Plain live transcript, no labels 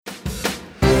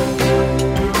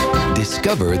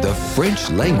Discover the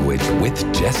French language with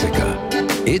Jessica.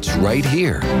 It's right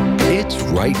here. It's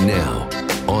right now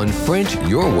on French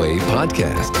Your Way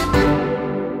podcast.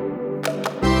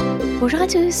 Bonjour à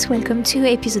tous, welcome to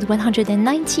episode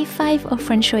 195 of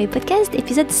French Your Way podcast,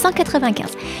 episode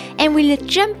 195. And we'll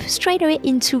jump straight away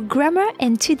into grammar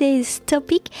and today's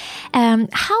topic,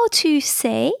 how to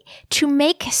say to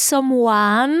make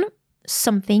someone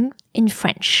something in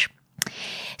French.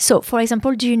 So, for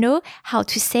example, do you know how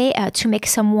to say to make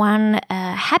someone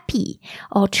happy,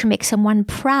 or to make someone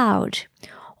proud,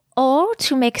 or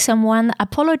to make someone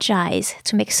apologize,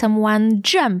 to make someone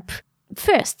jump?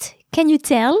 First, can you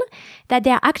tell that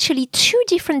there are actually two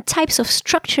different types of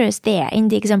structures there in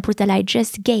the example that I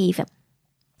just gave?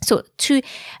 So two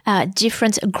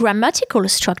different grammatical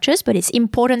structures, but it's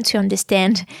important to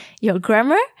understand your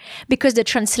grammar because the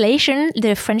translation,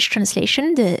 the French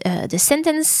translation, the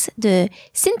sentence, the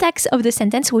syntax of the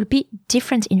sentence will be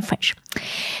different in French.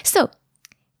 So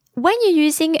when you're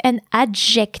using an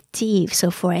adjective, so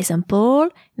for example,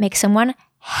 make someone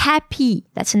happy,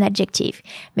 that's an adjective.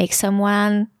 Make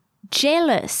someone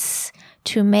jealous,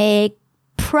 to make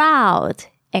proud,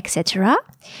 etc.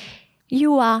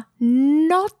 You are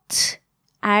not,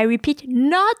 I repeat,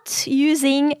 not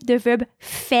using the verb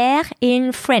faire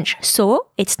in French. So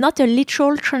it's not a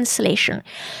literal translation.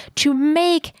 To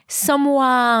make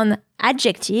someone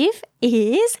adjective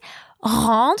is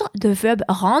rendre, the verb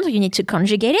rendre, you need to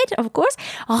conjugate it, of course.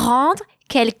 Rendre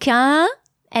quelqu'un,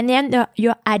 and then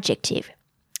your adjective.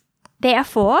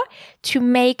 Therefore, to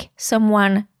make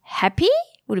someone happy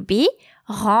would be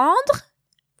rendre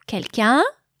quelqu'un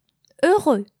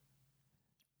heureux.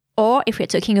 Or if we're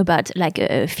talking about like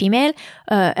a female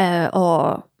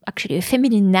or actually a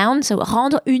feminine noun, so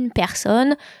rendre une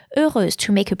personne heureuse,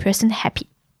 to make a person happy.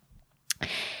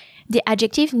 The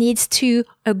adjective needs to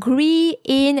agree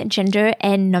in gender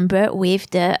and number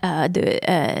with the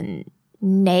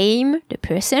name, the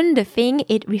person, the thing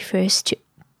it refers to.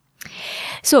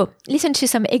 So, listen to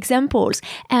some examples.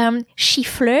 She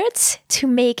flirts to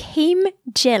make him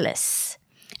jealous.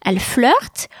 Elle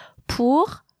flirte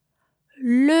pour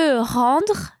le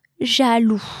rendre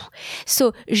jaloux.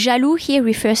 So, jaloux here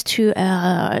refers to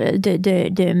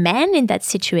the man in that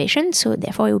situation. So,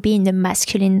 therefore, it will be in the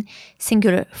masculine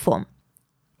singular form.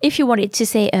 If you wanted to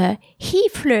say, he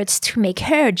flirts to make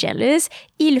her jealous,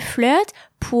 il flirte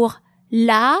pour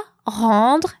la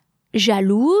rendre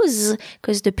jalouse,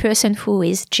 because the person who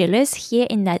is jealous here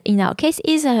in our case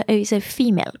is a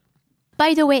female.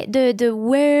 By the way, the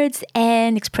words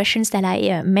and expressions that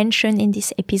I mentioned in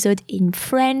this episode in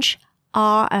French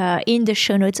are in the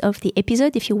show notes of the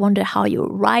episode. If you wonder how you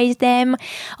write them,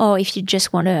 or if you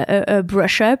just want a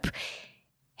brush up,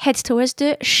 head towards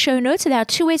the show notes. There are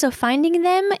two ways of finding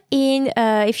them.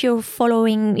 If you're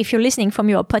listening from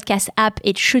your podcast app,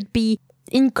 it should be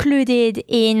included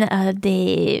in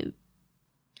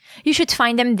you should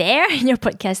find them there in your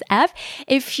podcast app.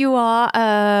 If you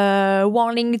are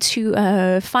wanting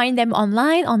to find them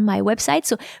online on my website,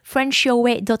 so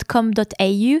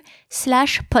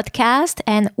frenchyourway.com.au/podcast,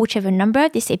 and whichever number,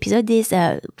 this episode is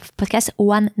podcast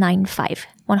 195.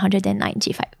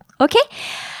 Okay?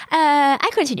 I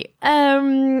continue.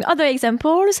 Other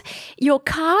examples. Your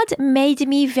card made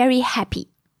me very happy.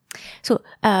 So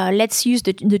let's use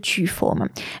the tu form.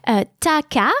 Ta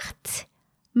carte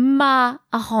m'a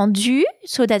rendu,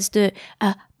 so that's the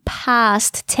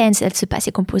past tense, that's the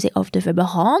passé composé of the verb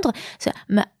rendre. So,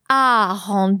 m'a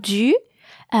rendu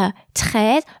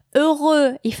très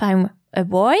heureux if I'm a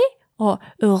boy, or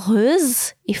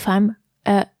heureuse if I'm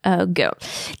a girl.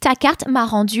 Ta carte m'a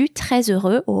rendu très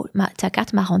heureux, or ta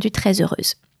carte m'a rendu très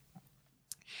heureuse.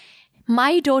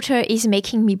 My daughter is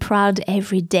making me proud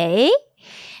every day.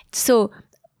 So,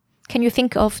 can you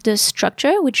think of the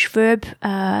structure? Which verb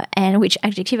and which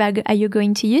adjective are you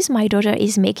going to use? My daughter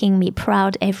is making me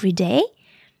proud every day.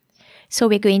 So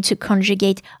we're going to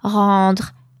conjugate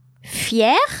rendre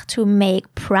fier, to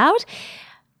make proud.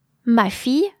 Ma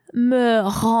fille me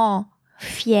rend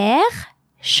fier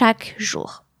chaque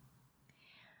jour.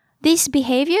 This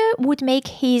behavior would make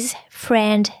his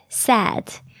friend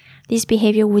sad. This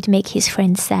behavior would make his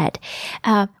friend sad.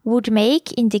 Would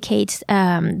make indicates,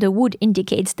 the would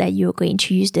indicates that you're going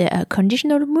to use the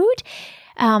conditional mood.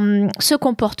 Ce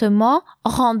comportement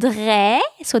rendrait,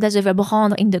 so that's the verb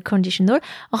rendre in the conditional,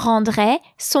 rendrait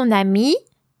son ami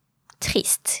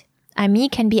triste. Ami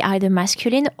can be either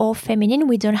masculine or feminine.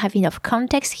 We don't have enough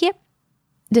context here.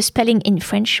 The spelling in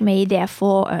French may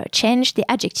therefore change. The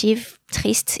adjective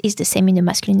triste is the same in the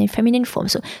masculine and feminine form.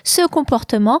 So, ce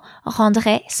comportement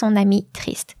rendrait son ami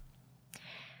triste.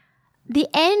 The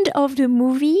end of the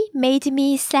movie made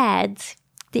me sad.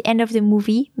 the end of the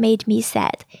movie made me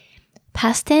sad.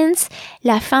 Past tense,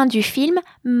 la fin du film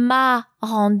m'a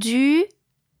rendu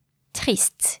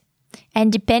triste.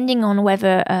 And depending on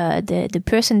whether the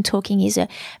person talking is a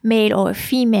male or a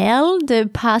female, the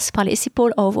past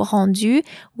participle of rendu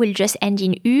will just end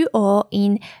in U or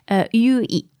in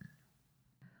UE.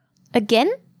 Again,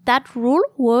 that rule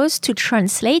was to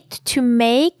translate, to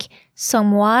make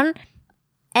someone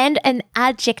and an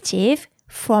adjective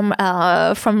from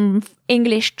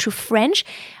English to French,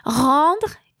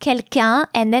 rendre quelqu'un,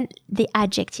 and then the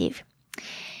adjective.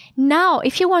 Now,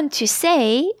 if you want to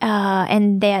say,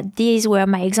 and these were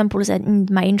my examples in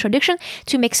my introduction,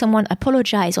 to make someone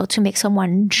apologize or to make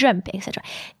someone jump, etc.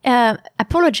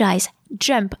 Apologize,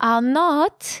 jump are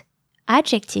not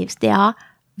adjectives, they are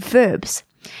verbs.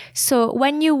 So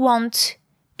when you want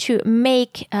to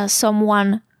make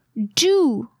someone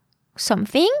do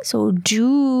something, so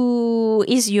do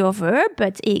is your verb,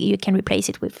 but you can replace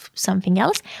it with something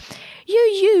else, you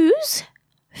use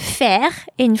faire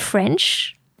in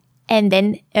French and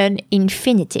then an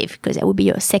infinitive, because that would be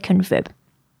your second verb.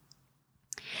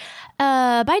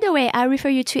 By the way, I refer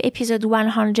you to episode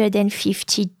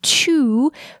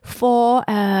 152 for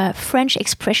French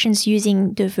expressions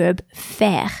using the verb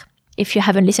faire, if you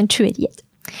haven't listened to it yet.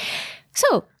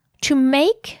 So, to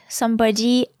make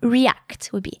somebody react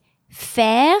would be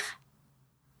faire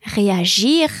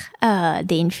réagir,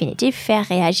 the infinitive, faire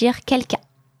réagir quelqu'un.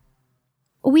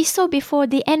 We saw before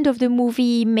the end of the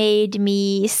movie made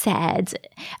me sad.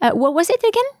 What was it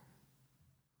again?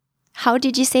 How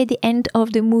did you say the end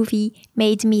of the movie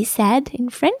made me sad in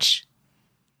French?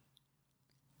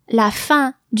 La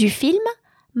fin du film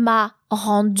m'a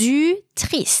rendu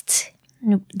triste.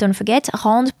 Don't forget,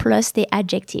 rendre plus the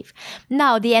adjective.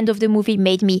 Now, the end of the movie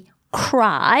made me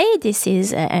cry. This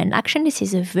is an action, this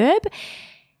is a verb.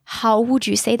 How would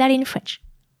you say that in French?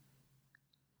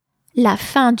 La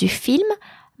fin du film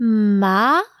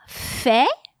m'a fait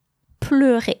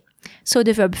pleurer. So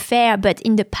the verb faire, but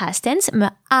in the past tense, me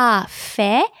a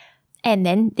fait, and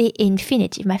then the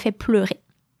infinitive, m'a fait pleurer.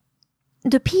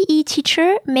 The PE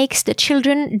teacher makes the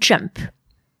children jump.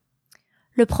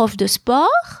 Le prof de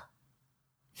sport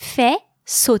fait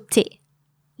sauter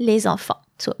les enfants.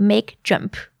 So make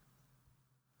jump.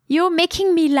 You're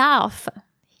making me laugh.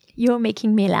 You're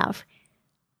making me laugh.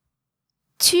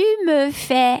 Tu me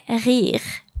fais rire.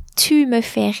 Tu me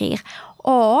fais rire.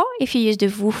 Or, if you use the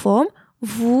vous form,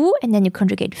 vous, and then you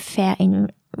conjugate faire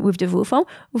with the vous form,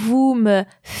 vous me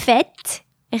faites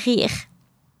rire.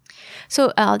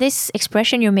 So, this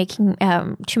expression you're making,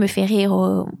 tu me fais rire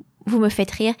or vous me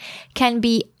faites rire, can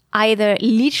be either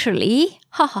literally,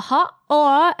 ha ha ha,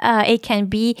 or it can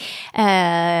be,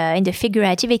 in the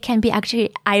figurative, it can be actually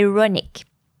ironic.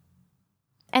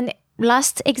 And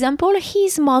last example,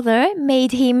 his mother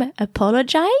made him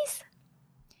apologize.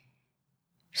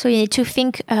 So you need to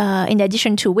think, in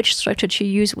addition to which structure to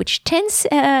use, which tense,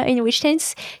 in which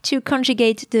tense to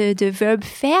conjugate the verb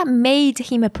faire, made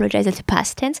him apologize at the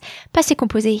past tense. Passé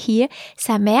composé here,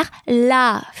 sa mère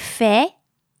l'a fait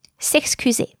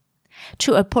s'excuser.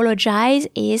 To apologize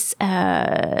is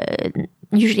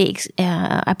usually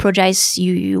apologize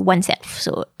you oneself.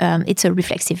 So it's a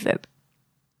reflexive verb.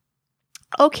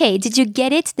 Okay, did you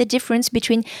get it? The difference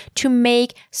between to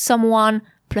make someone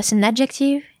plus an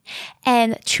adjective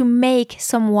and to make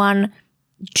someone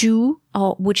do,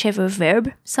 or whichever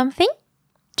verb, something.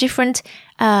 Different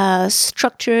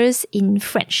structures in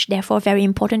French. Therefore, very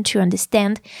important to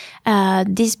understand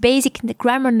these basic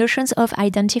grammar notions of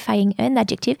identifying an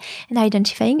adjective and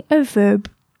identifying a verb.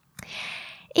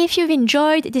 If you've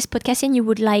enjoyed this podcast and you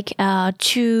would like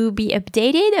to be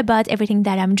updated about everything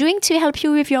that I'm doing to help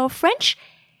you with your French,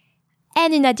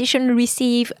 and in addition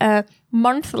receive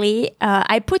monthly,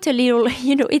 I put a little,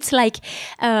 it's like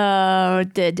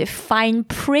the fine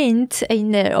print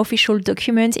in the official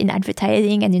documents, in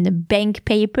advertising and in the bank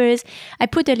papers. I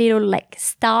put a little like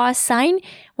star sign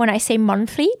when I say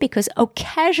monthly, because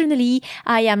occasionally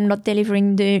I am not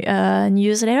delivering the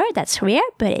newsletter. That's rare,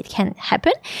 but it can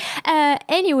happen.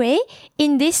 Anyway,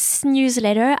 in this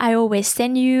newsletter, I always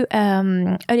send you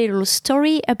a little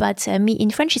story about me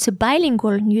in French. It's a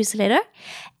bilingual newsletter.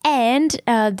 And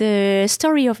the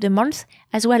story of the month,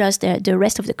 as well as the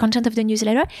rest of the content of the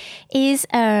newsletter, is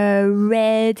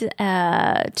read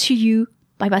to you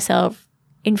by myself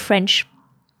in French.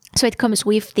 So it comes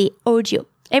with the audio.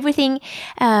 everything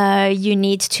you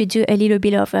need to do a little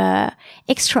bit of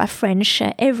extra French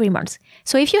every month.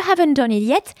 So if you haven't done it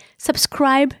yet,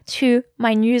 subscribe to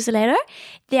my newsletter.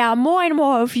 There are more and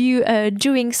more of you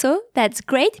doing so. That's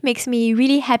great. Makes me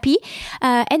really happy.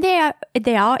 And there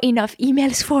are enough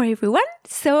emails for everyone.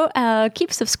 So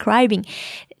keep subscribing.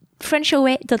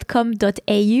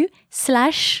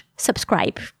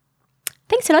 FrenchAway.com.au/subscribe.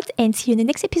 Thanks a lot and see you in the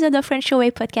next episode of French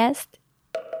Away Podcast.